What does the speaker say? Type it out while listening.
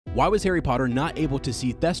Why was Harry Potter not able to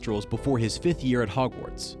see Thestrals before his 5th year at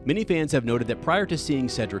Hogwarts? Many fans have noted that prior to seeing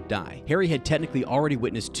Cedric die, Harry had technically already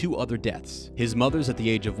witnessed 2 other deaths, his mother's at the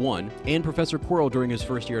age of 1, and Professor Quirrell during his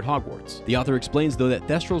 1st year at Hogwarts. The author explains, though, that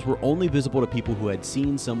Thestrals were only visible to people who had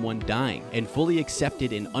seen someone dying, and fully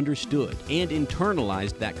accepted and understood, and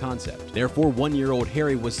internalized that concept. Therefore, 1-year-old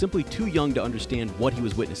Harry was simply too young to understand what he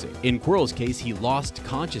was witnessing. In Quirrell's case, he lost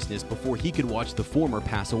consciousness before he could watch the former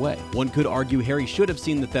pass away. One could argue Harry should have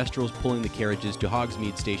seen the Thestrals pulling the carriages to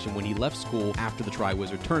Hogsmeade Station when he left school after the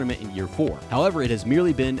Triwizard Tournament in Year 4. However, it has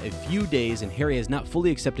merely been a few days and Harry has not fully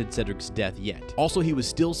accepted Cedric's death yet. Also, he was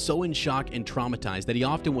still so in shock and traumatized that he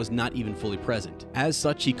often was not even fully present. As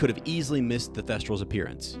such, he could have easily missed the Thestrals'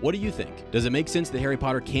 appearance. What do you think? Does it make sense that Harry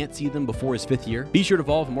Potter can't see them before his 5th year? Be sure to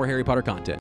follow for more Harry Potter content.